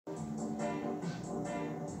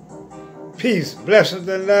Peace, blessings,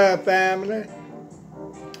 and love, family.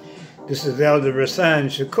 This is Elder Rasan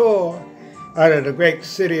Shakur out of the great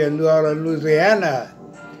city of New Orleans, Louisiana,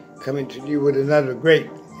 coming to you with another great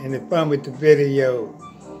and informative video.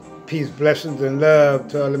 Peace, blessings, and love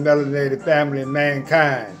to all the melanated family and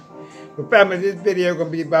mankind. Well, family, this video is going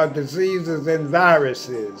to be about diseases and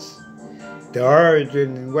viruses, the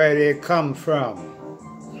origin and where they come from.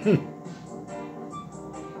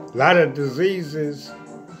 A lot of diseases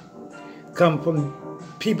come from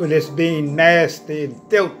people that's being nasty and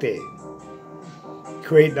filthy,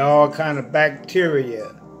 creating all kind of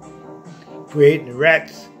bacteria, creating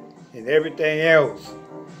rats and everything else,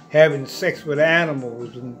 having sex with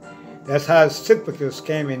animals, and that's how syphilis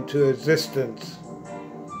came into existence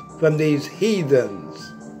from these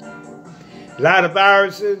heathens. A lot of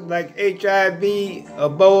viruses like HIV,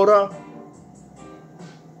 Ebola,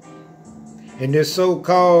 and this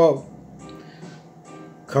so-called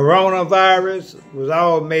coronavirus was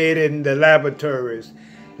all made in the laboratories.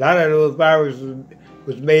 A lot of those viruses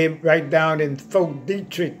was made right down in Fort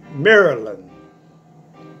Detrick, Maryland,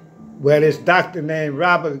 where this doctor named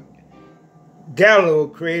Robert Gallo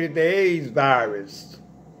created the AIDS virus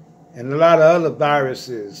and a lot of other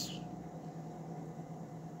viruses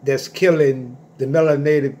that's killing the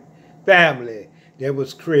melanated family that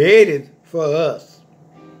was created for us.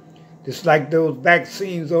 Just like those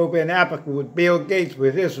vaccines over in Africa with Bill Gates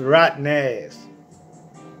with his rotten ass.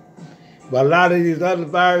 But a lot of these other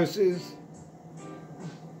viruses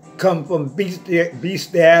come from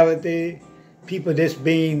bestiality, people just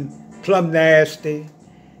being plumb nasty,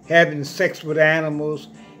 having sex with animals,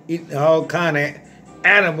 eating all kind of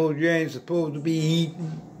animals you ain't supposed to be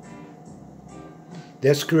eating.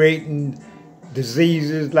 That's creating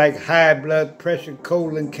diseases like high blood pressure,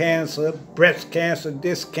 colon cancer, breast cancer,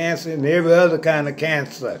 disc cancer, and every other kind of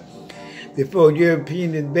cancer. Before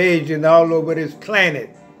European invasion all over this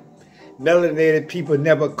planet, melanated people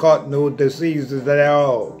never caught no diseases at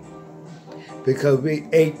all because we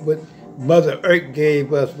ate what Mother Earth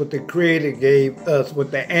gave us, what the Creator gave us,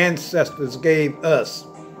 what the ancestors gave us.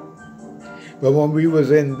 But when we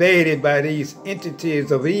was invaded by these entities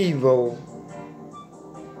of evil,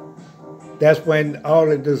 that's when all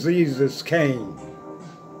the diseases came,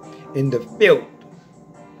 in the filth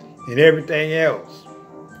and everything else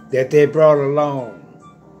that they brought along.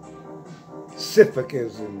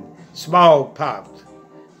 Syphilis and smallpox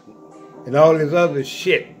and all this other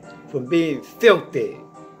shit from being filthy.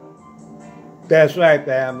 That's right,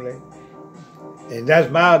 family. And that's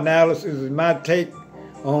my analysis and my take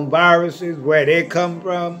on viruses, where they come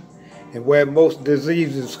from and where most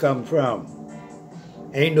diseases come from.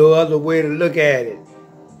 Ain't no other way to look at it.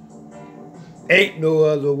 Ain't no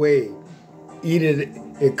other way. Either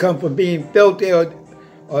it come from being filthy or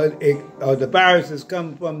the viruses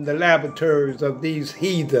come from the laboratories of these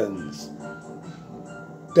heathens.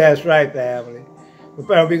 That's right, family. But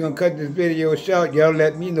family, we're going to cut this video short. Y'all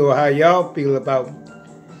let me know how y'all feel about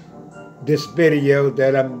this video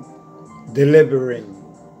that I'm delivering.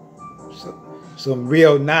 Some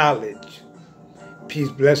real knowledge. Peace,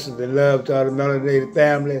 blessings, and love to all the melanated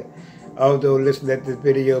family. Although listening to this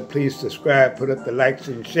video, please subscribe, put up the likes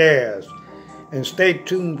and shares. And stay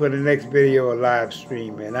tuned for the next video or live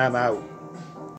stream. And I'm out.